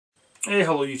Hey,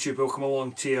 hello YouTube, welcome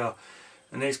along to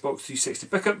an Xbox 360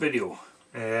 pickup video.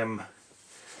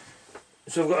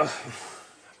 So I've got a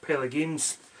pile of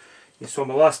games. You saw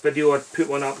my last video, I'd put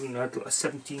one up and I had like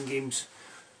 17 games.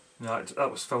 No,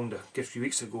 that was filmed a good few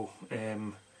weeks ago.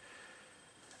 And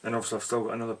obviously I've still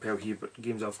got another pile here, but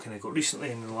games I've kind of got recently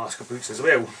in the last couple of weeks as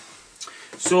well.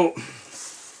 So,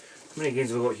 how many games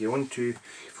have I got here? 1, 2, 3, 4,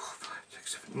 5,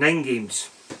 6, 7, 9 games.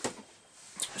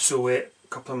 So a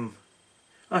couple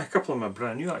of them are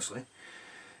brand new actually.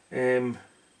 4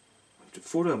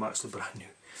 of them actually brand new.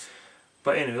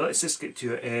 But anyway, let's just get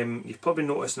to it. You've probably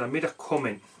noticed, and I made a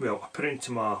comment, well, I put it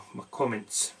into my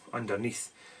comments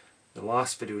underneath the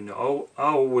last video, and I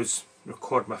always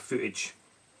record my footage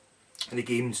in the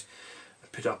games I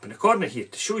put up in the corner here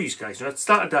to show you guys. Now, I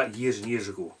started that years and years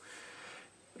ago.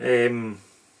 But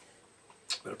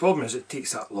the problem is it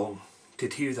takes that long to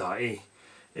do that,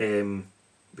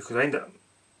 because I end up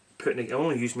I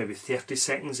only use maybe 30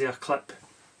 seconds of a clip,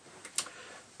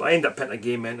 but I end up putting a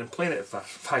game in and playing it for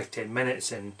 5-10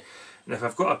 minutes, and if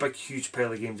I've got a big huge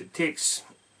pile of games it takes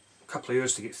a couple of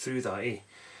hours to get through that.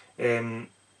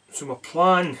 So my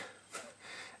plan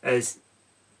is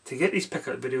to get these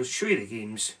pickup videos, show you the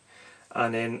games,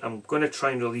 and then I'm going to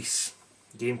try and release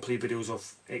gameplay videos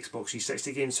of Xbox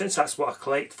 360 games, since that's what I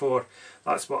collect for,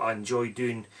 that's what I enjoy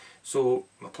doing. So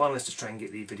my plan is to try and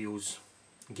get the videos,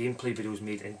 gameplay videos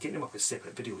made, and get them up as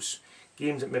separate videos.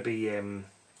 Games that maybe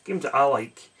games that I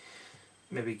like,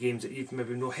 maybe games that you've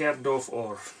maybe not heard of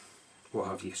or what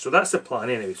have you. So that's the plan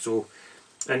anyway. So,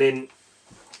 and then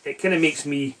it kind of makes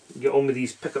me get on with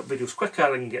these pickup videos quicker.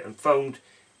 I can get them filmed,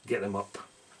 get them up.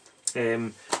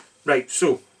 Right,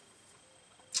 so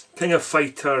King of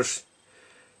Fighters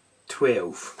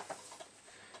 12.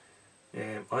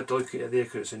 I had to look at it there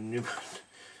because it's in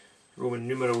Roman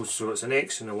numerals, so it's an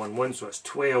X and a 1-1, so it's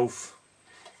 12.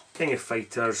 King of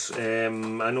Fighters. I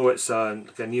know it's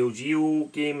like a Neo Geo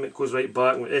game. It goes right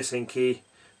back with SNK,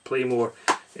 Playmore.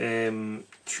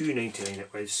 $2.99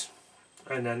 it was.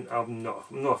 And then I'm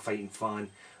not a fighting fan.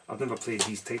 I've never played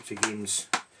these types of games.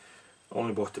 I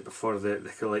only bought it before the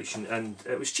collection, and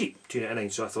it was cheap,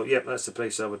 $2.99. So I thought, yep, that's the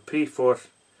price I would pay for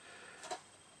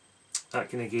that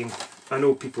kind of game. I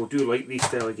know people do like these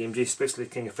style of games, especially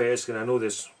King of Fighters, and I know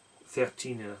there's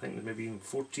 13 and I think there's maybe even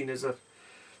 14, is there?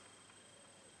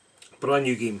 Brand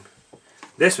new game.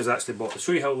 This was actually bought, to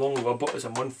show you how long ago, I bought this a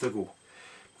month ago,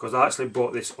 because I actually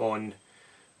bought this on,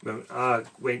 when I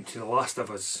went to the Last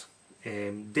of Us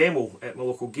demo at my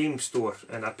local game store,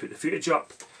 and I put the footage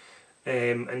up,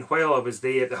 and while I was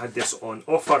there they had this on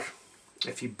offer.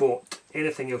 If you bought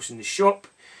anything else in the shop,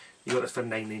 you got this for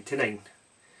 $9.99,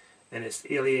 and it's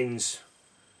Aliens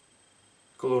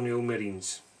Colonial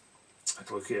Marines. I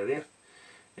can look at it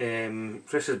there.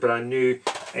 This is brand new.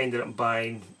 I ended up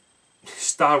buying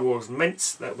Star Wars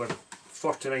mints that were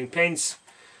 49p,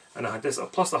 and I had this,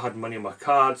 plus I had money on my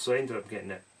card, so I ended up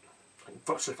getting it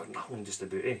virtually for nothing, just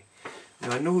about.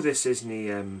 Now I know this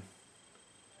isn't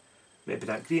maybe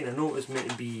that great, and I know it was meant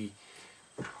to be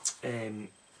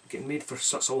getting made for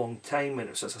such a long time, and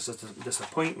it was such a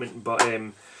disappointment, but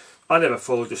I never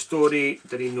followed the story,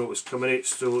 didn't even know it was coming out,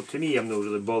 so to me I'm not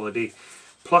really bothered.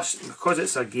 Plus, because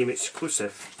it's a game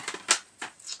exclusive,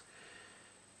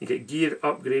 you get gear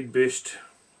upgrade boost,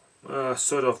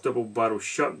 sawed-off double barrel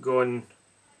shotgun,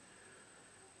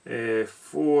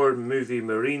 4 movie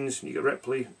marines, and you get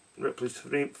Ripley's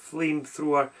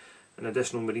flamethrower, and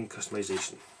additional marine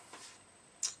customization.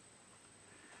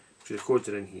 So the codes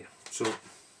are in here. So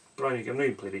brand new game. I've not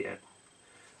even played it yet,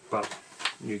 but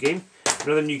new game.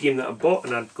 Another new game that I bought,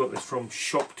 and I got this from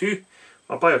Shop 2.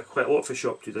 I buy quite a lot for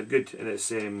Shop 2, they're good, and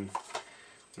it's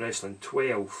Wrestling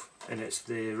 12, and it's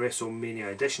the WrestleMania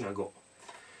edition I got.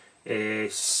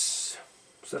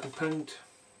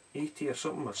 £7.80 or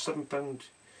something, or £7.90.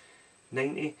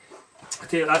 I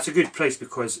tell you, that's a good price,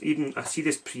 because even I see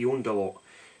this pre-owned a lot,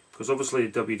 because obviously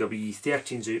the WWE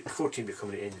 13's out, 14 will be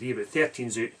coming at the end of the year, but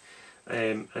 13's out,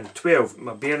 and 12,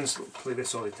 my bairns play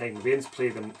this all the time. My bairns play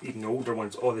them, even the older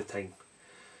ones, all the time.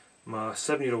 My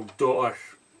 7-year-old daughter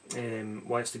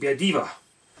wants to be a diva,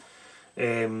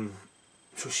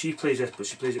 so she plays this, but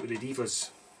she plays it with the divas,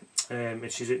 and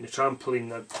she's out in the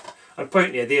trampoline. I'm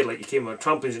pointing at there like you came on,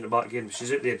 trampoline's in the back again, but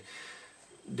she's out there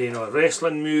doing all the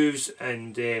wrestling moves,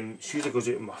 and she usually goes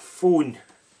out on my phone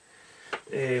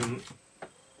and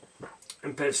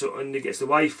puts it on, gets the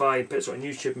Wi-Fi and puts it on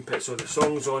YouTube and puts all the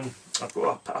songs on. I've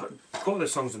got the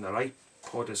songs on their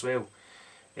iPod as well,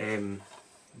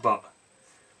 but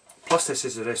plus this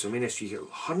is the WrestleMania, so you get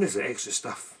hundreds of extra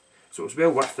stuff, so it's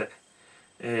well worth it.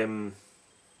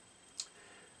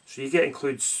 So you get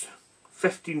includes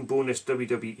 15 bonus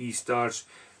WWE stars,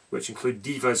 which include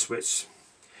divas,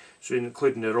 so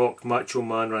including The Rock, Macho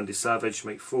Man, Randy Savage,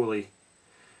 Mike Foley,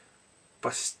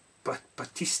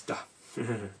 Batista,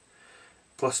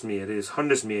 plus me, it is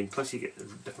hundreds me, and plus you get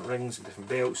different rings and different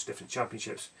belts, different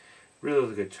championships. Really,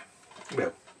 really good.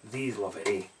 Well, these love it,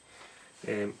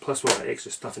 eh? Plus what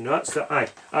extra stuff, and that's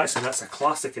actually that's a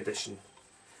classic edition,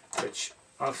 which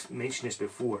I've mentioned this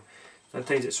before.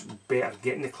 Sometimes it's better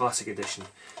getting the classic edition.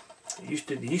 They used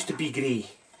to be grey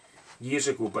years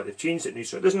ago, but they've changed it now,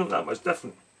 so it doesn't look that much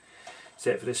different,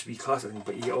 except for this wee classic thing.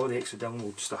 But you get all the extra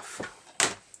download stuff.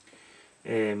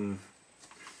 2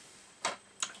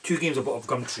 games I bought of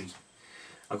Gumtree.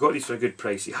 I got these for a good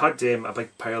price. He had a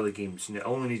big pile of games, and I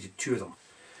only needed 2 of them.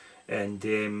 And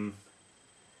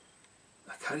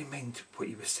I can't mind what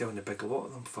he was selling the big lot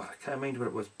of them for. I can't mind what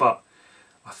it was, but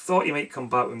I thought he might come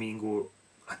back with me and go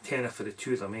a tenner for the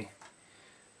 2 of them, eh?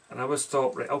 And I was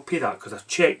thought, right, I'll pay that, because I've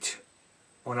checked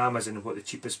on Amazon what the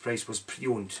cheapest price was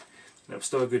pre-owned, and it was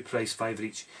still a good price, £5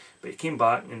 each. But he came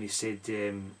back and he said,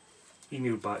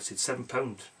 emailed back, said £7.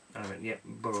 And I went, yeah,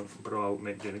 bro, I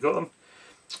meant doing. I got them.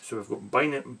 So we've got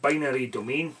Binary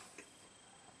Domain,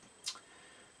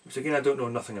 which again I don't know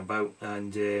nothing about,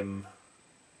 and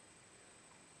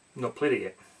not played it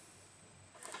yet.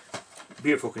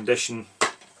 Beautiful condition,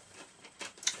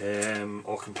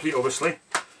 all complete obviously,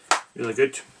 really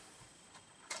good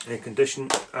condition.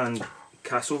 And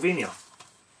Castlevania,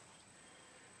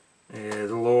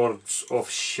 the Lords of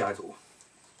Shadow.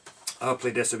 I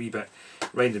played this a wee bit,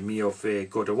 reminded me of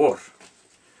God of War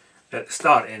at the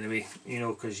start anyway, you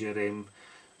know, because you're and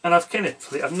I've kind of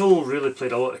played, I've not really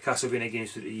played a lot of Castlevania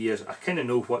games through the years. I kind of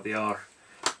know what they are.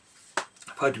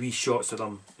 I've had wee shots of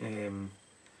them,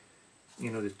 you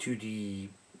know, the 2D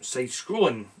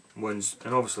side-scrolling ones,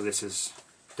 and obviously this is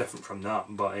different from that,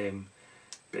 but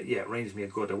yeah, it reminds me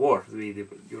of God of War, the way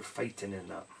you're fighting in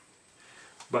that.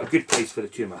 But a good price for the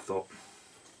 2 of them, I thought.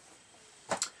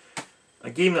 A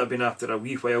game that I've been after a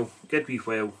wee while, good wee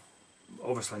while,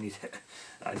 obviously I need it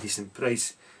at a decent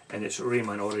price, and it's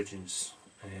Rayman Origins.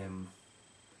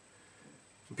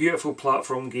 Beautiful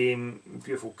platform game,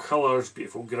 beautiful colours,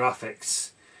 beautiful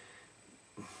graphics.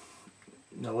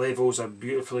 The levels are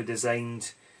beautifully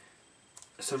designed.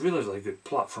 It's a really, really good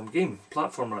platformer.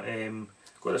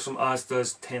 Got this from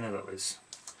Asda's, tenner it was.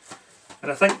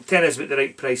 And I think 10 is about the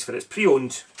right price for it. It's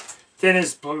pre-owned. 10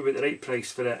 is probably about the right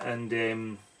price for it, and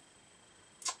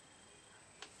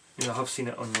you know, I have seen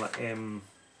it on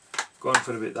gone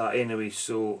for about that anyway,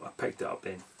 so I picked it up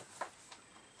then.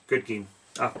 Good game.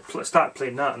 I started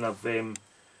playing that, and I'm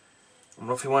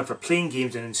roughly one for playing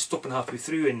games and then stopping halfway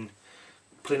through and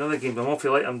playing other games. I'm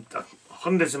awfully like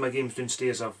hundreds of my games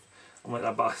downstairs. I'm like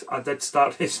that, but I did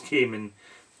start this game and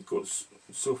got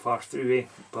so far through,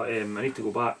 but I need to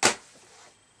go back.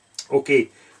 Okay,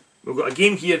 we've got a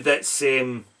game here that's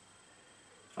I've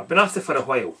been after for a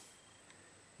while,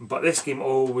 but this game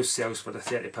always sells for the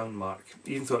 £30 mark.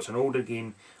 Even though it's an older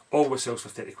game, always sells for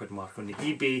 £30 mark on the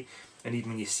eBay, and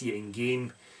even when you see it in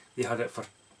game, they had it for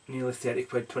nearly £30,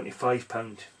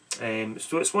 £25.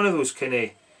 So it's one of those kind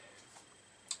of,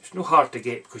 it's no hard to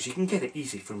get because you can get it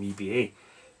easy from eBay,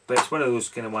 but it's one of those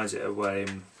kind of ones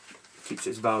that keeps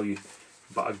its value.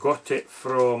 But I got it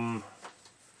from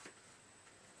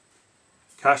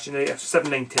Cash Generator,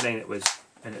 $7.99 it was,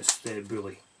 and it's the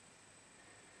Bully.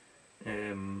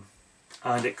 And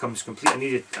it comes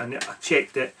complete. I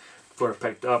checked it before I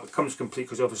picked it up. It comes complete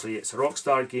because obviously it's a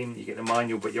Rockstar game. You get the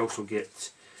manual, but you also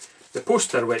get the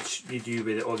poster, which you do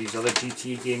with all these other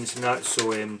GT games and that.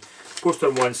 So poster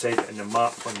on one side and the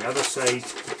map on the other side.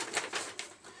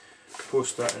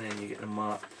 Poster, and then you get the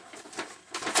map.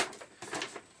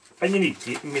 And you need,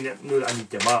 I mean, I know that I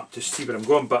need the map to see where I'm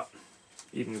going, but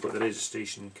even got the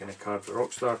registration kind of card for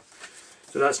Rockstar.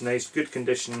 So that's nice, good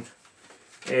condition.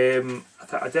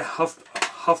 I did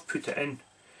have put it in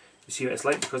to see what it's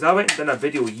like, because I went and done a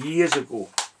video years ago,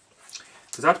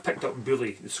 because I'd picked up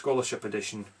Bully, the Scholarship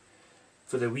Edition,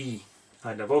 for the Wii,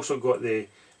 and I've also got the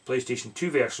PlayStation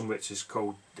 2 version, which is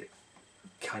called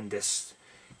Candice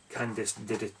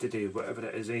whatever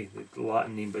it is, the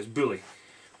Latin name, but it's Bully.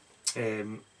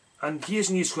 And years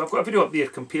and years ago, I've got a video up there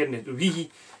comparing the Wii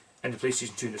and the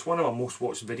PlayStation 2, and it's one of my most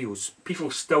watched videos.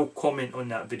 People still comment on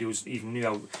that videos even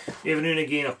now. Every now and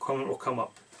again a comment will come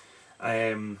up.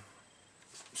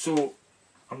 So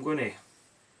I'm going to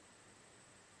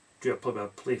do a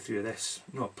playthrough of this.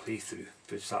 Not a playthrough,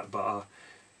 but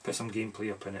put some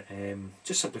gameplay up in it.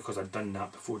 Just simply because I've done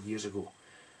that before years ago.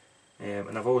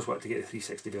 And I've always wanted to get the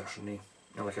 360 version.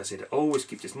 And like I said, it always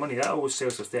keeps its money. That always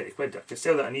sells for £30. I could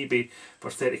sell that on eBay for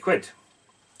 £30.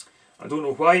 I don't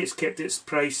know why it's kept its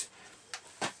price.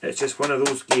 it's just one of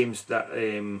those games that,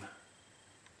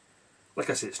 like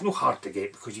I said, it's no hard to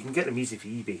get because you can get them easy for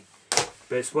eBay.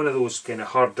 But it's one of those kind of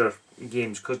harder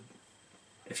games because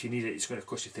if you need it, it's going to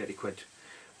cost you 30 quid.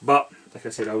 But, like I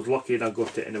said, I was lucky and I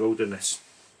got it in the wilderness.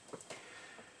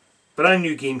 Brand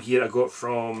new game here I got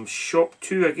from Shop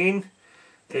 2 again.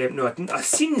 No, I didn't. I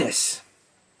seen this.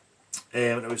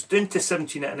 And it was down to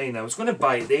 £17.99. I was going to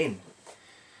buy it then.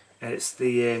 And it's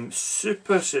the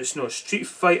it's not Street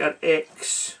Fighter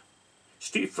X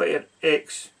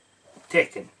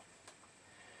Tekken.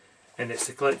 And it's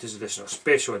the collector's edition or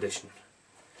special edition.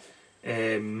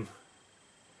 And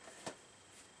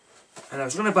I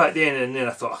was going to buy it then, and then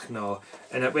I thought, oh, no.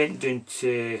 And it went down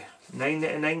to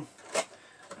 £9.99.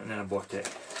 And then I bought it.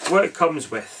 What it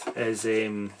comes with is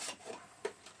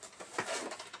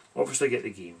obviously get the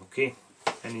game, okay,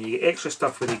 and you get extra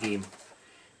stuff with the game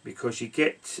because you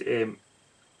get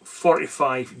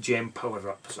 45 gem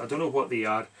power-ups. I don't know what they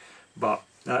are, but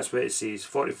that's what it says,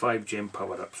 45 gem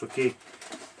power-ups, okay.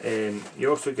 You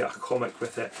also get a comic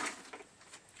with it.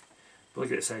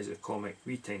 Look at the size of the comic,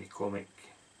 wee tiny comic.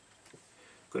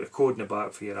 Got a code in the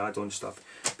back for your add-on stuff,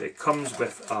 but it comes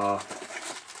with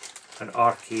an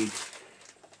arcade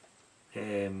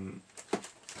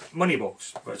money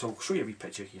box, which I'll show you a wee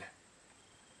picture here.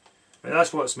 Now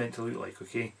that's what it's meant to look like,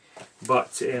 okay?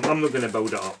 But I'm not going to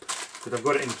build it up because I've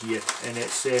got it in here, and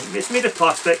it's made of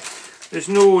plastic. There's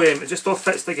no, it just all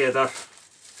fits together.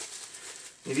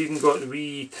 You've even got the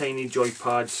wee tiny joy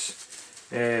pads.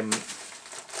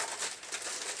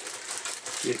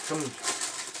 It comes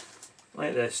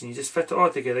like this, and you just fit it all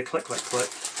together. Click, click, click.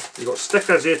 You've got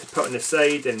stickers there to put on the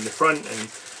side and the front and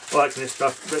all that kind of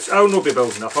stuff, which I'll not be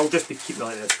building up. I'll just be keeping it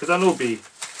like this because I'll not be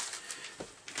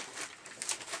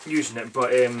using it.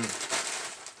 But there we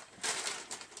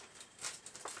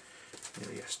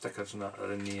go, stickers and that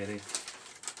are in there.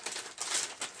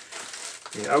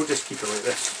 Yeah, I'll just keep it like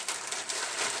this.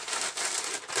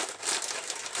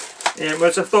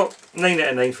 Whereas I thought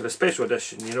 £9.99 for a special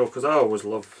edition, you know, because I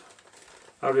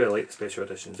really like the special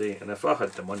editions, and if I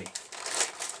had the money,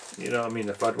 you know what I mean,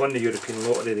 if I'd won the European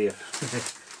lottery there,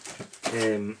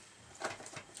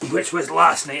 which was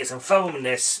last night as I'm filming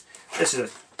this is a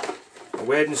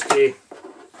Wednesday,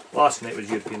 last night was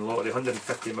European lottery,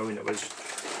 150 million it was.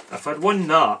 If I'd won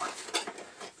that,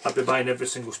 I'd be buying every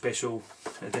single special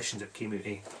edition that came out,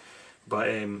 but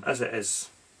as it is,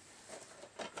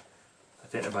 I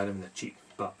tend to buy them, they're cheap,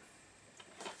 but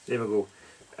there we go.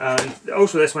 And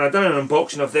also this one, I've done an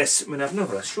unboxing of this, I mean I've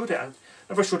never showed it, I've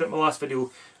never showed it in my last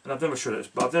video, and I've never showed it,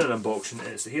 but I've done an unboxing, and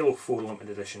it's the Halo 4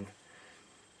 Limited Edition.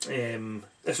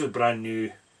 This was brand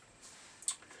new,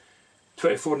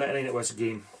 £24.99 it was a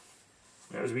game.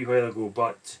 It was a wee while ago,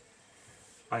 but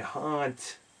I had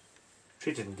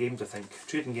Trading Games, I think.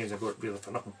 Trading Games I got really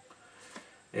for nothing.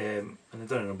 And I've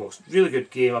done an unboxing. Really good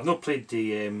game. I've not played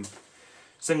the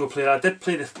single player. I did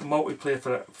play the multiplayer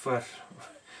for a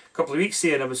couple of weeks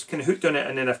here, and I was kind of hooked on it,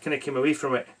 and then I've kind of came away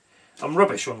from it. I'm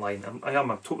rubbish online. I'm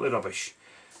totally rubbish.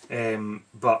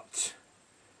 But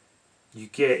you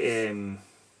get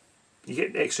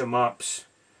extra maps.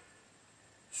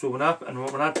 So when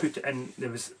I put it in, there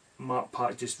was map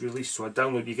pack just released. So I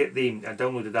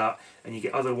downloaded that, and you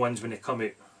get other ones when they come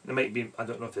out. There might be, I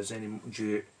don't know if there's any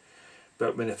due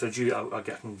out, but if they're due, I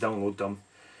can download them.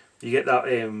 You get that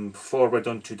Forward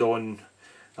Unto Dawn,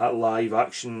 that live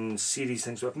action series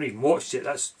thing. So I've not even watched it.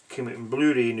 That's came out in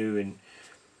Blu-ray now, and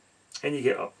you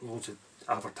get loads of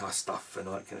Avatar stuff and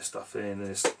all that kind of stuff, and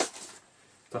there's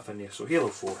stuff in there. So Halo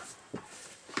 4.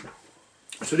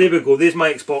 So there we go. There's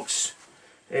my Xbox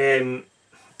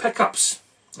pickups.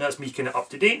 That's me kind of up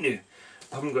to date now.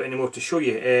 I haven't got any more to show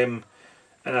you. And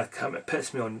it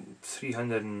puts me on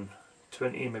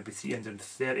 320, maybe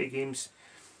 330 games.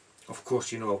 Of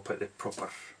course, you know, I'll put the proper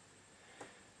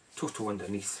total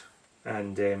underneath.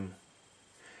 And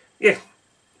yeah,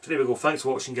 so there we go. Thanks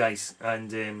for watching, guys.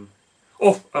 And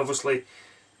oh, obviously,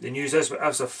 the news is,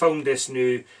 as I've filmed this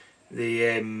now,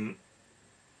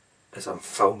 as I'm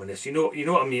filming this, you know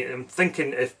what I mean. I'm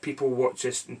thinking if people watch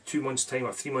this in 2 months' time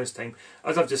or 3 months' time,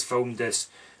 as I've just filmed this,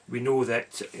 we know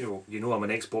that you know I'm an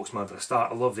Xbox man from the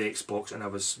start. I love the Xbox, and I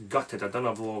was gutted. I done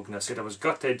a vlog and I said I was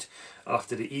gutted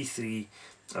after the E3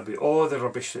 about all the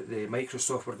rubbish that the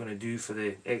Microsoft were going to do for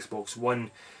the Xbox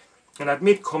One. And I'd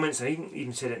made comments, and I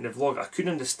even said it in the vlog. I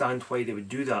couldn't understand why they would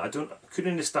do that. I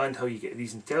couldn't understand how you get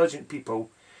these intelligent people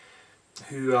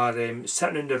who are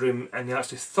sitting in the room and they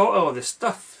actually thought of all this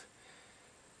stuff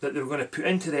that they were going to put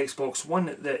into the Xbox One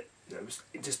that was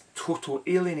just total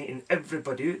alienating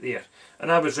everybody out there. And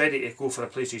I was ready to go for a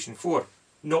PlayStation 4,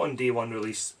 not on day one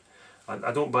release.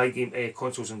 I don't buy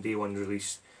consoles on day one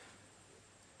release.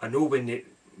 I know when they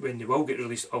will get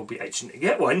released, I'll be itching to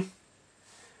get one,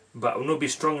 but I'll not be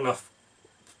strong enough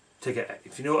to get it,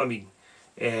 if you know what I mean.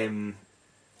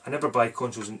 I never buy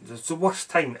consoles, and it's the worst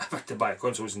time ever to buy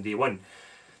consoles in day one.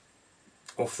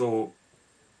 Although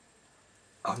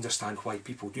I understand why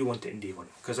people do want it in day one,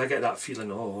 because I get that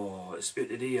feeling, oh, it's out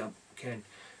today, I can.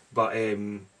 But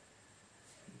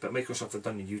Microsoft have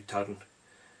done the U-turn,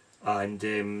 and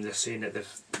they're saying that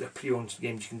they're pre-owned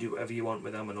games, you can do whatever you want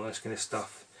with them and all this kind of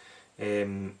stuff,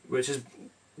 which is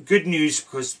good news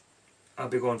because I'll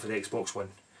be going for the Xbox One.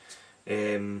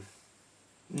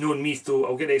 Knowing me though,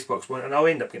 I'll get the Xbox One and I'll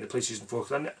end up getting the PlayStation 4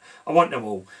 because I want them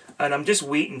all, and I'm just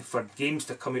waiting for games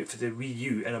to come out for the Wii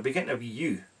U, and I'll be getting a Wii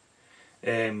U.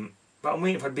 But I'm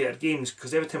waiting for better games,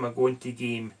 because every time I go into a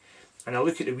game and I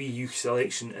look at the Wii U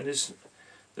selection, and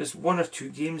there's one or two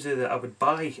games there that I would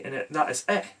buy, and that is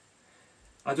it.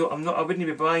 I wouldn't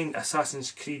be buying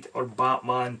Assassin's Creed or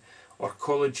Batman or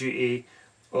Call of Duty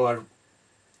or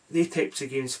they types of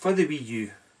games for the Wii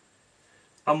U.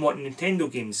 I'm wanting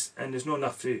Nintendo games, and there's not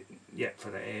enough yet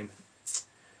for it.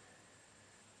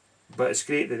 But it's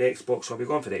great that the Xbox, so I'll be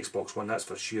going for the Xbox One, that's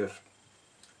for sure.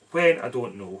 When, I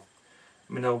don't know.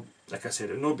 I mean, like I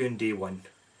said, it'll not be on day one.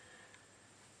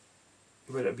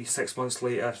 Whether it be 6 months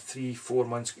later, 3-4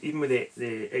 months, even with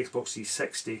the Xbox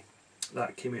 360,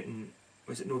 that came out in,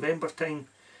 was it November time?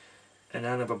 And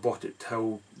I never bought it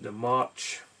till the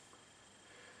March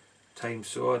time,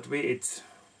 so I'd waited,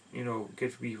 you know, a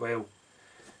good wee while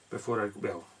before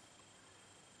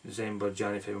December,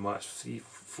 January, February, March,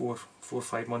 4 or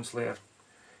 5 months later.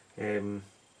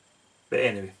 But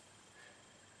anyway,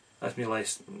 that's me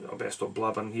last. I better stop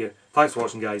blabbering here. Thanks for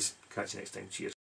watching, guys. Catch you next time. Cheers.